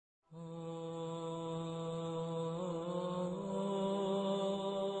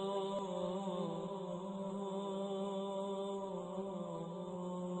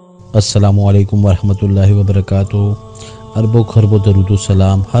अस्सलामु अलैकुम वरहमतुल्लाहि वबरकातुहू। अरबों खरबों दरूद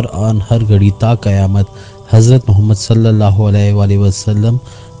सलाम हर आन हर घड़ी ता क़यामत हज़रत मोहम्मद सल्लल्लाहु अलैहि वसल्लम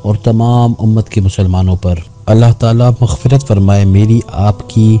और तमाम उम्मत के मुसलमानों पर। अल्लाह ताला मग़फ़िरत फरमाए मेरी,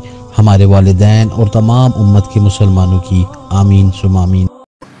 आपकी, हमारे वालिदैन और तमाम उम्मत के मुसलमानों की। आमीन सुम्मा आमीन।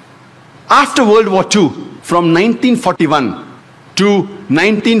 After World War II, from 1941 to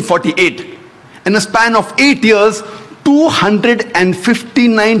 1948, in a span of 8 years,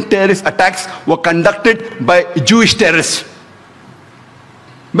 259 terrorist attacks were conducted by Jewish terrorists,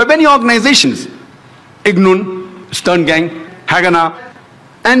 by many organizations, Ignun, Stern Gang, Haganah,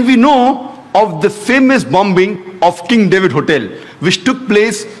 and we know of the famous bombing of King David Hotel, which took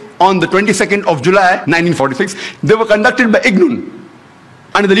place on the 22nd of July 1946. They were conducted by Ignun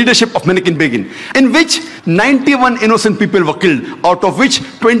under the leadership of Menachem Begin, in which 91 innocent people were killed, out of which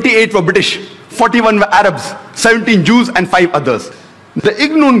 28 were British, 41 were Arabs, 17 Jews and 5 others. The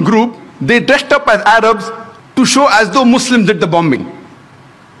Ignun group, they dressed up as Arabs to show as though Muslims did the bombing.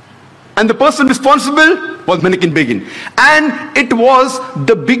 And the person responsible was Menachem Begin. And it was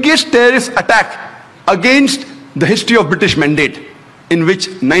the biggest terrorist attack against the history of British Mandate, in which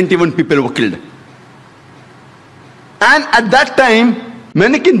 91 people were killed. And at that time,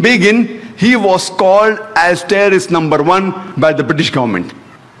 Menachem Begin, he was called as terrorist number 1 by the British government.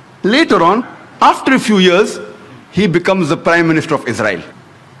 Later on, after a few years, he becomes the Prime Minister of Israel.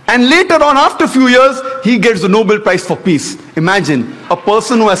 And later on, after a few years, he gets the Nobel Prize for Peace. Imagine, a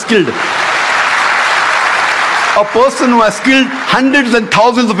person who has killed hundreds and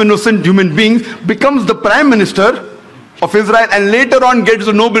thousands of innocent human beings becomes the Prime Minister of Israel and later on gets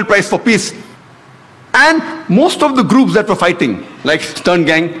the Nobel Prize for Peace. And most of the groups that were fighting, like Stern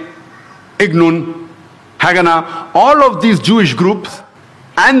Gang, Ignun, Haganah, all of these Jewish groups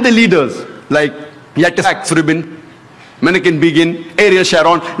and the leaders like Yitzhak Rabin, Menachem Begin, Ariel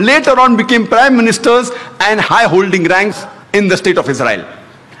Sharon, later on became prime ministers and high-holding ranks in the state of Israel.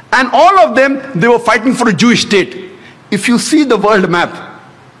 And all of them, they were fighting for a Jewish state. If you see the world map,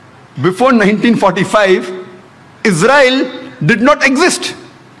 before 1945, Israel did not exist.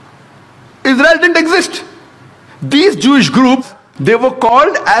 Israel didn't exist. These Jewish groups, they were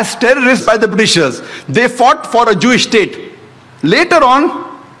called as terrorists by the Britishers. They fought for a Jewish state. Later on,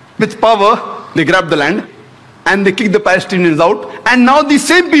 with power, they grabbed the land and they kicked the Palestinians out. And now these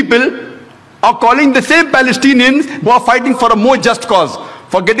same people are calling the same Palestinians who are fighting for a more just cause,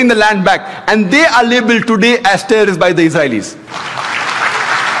 for getting the land back. And they are labeled today as terrorists by the Israelis.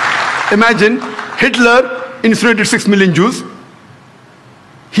 Imagine, Hitler incinerated 6 million Jews.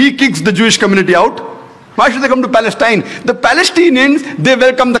 He kicks the Jewish community out. Why should they come to Palestine? The Palestinians, they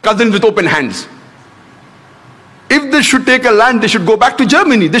welcome the cousins with open hands. If they should take a land, they should go back to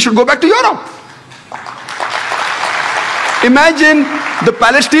Germany. They should go back to Europe. Imagine the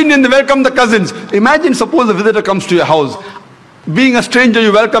Palestinians, they welcome the cousins. Imagine, suppose a visitor comes to your house. Being a stranger,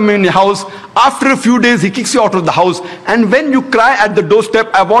 you welcome him in your house. After a few days, he kicks you out of the house. And when you cry at the doorstep,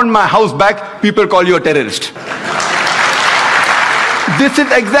 I want my house back, people call you a terrorist. This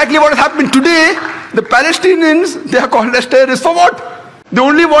is exactly what has happened today. The Palestinians, they are called as terrorists. For what? They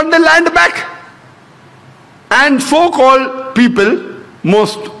only want their land back. And so-called people,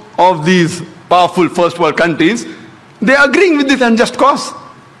 most of these powerful first world countries, they are agreeing with this unjust cause.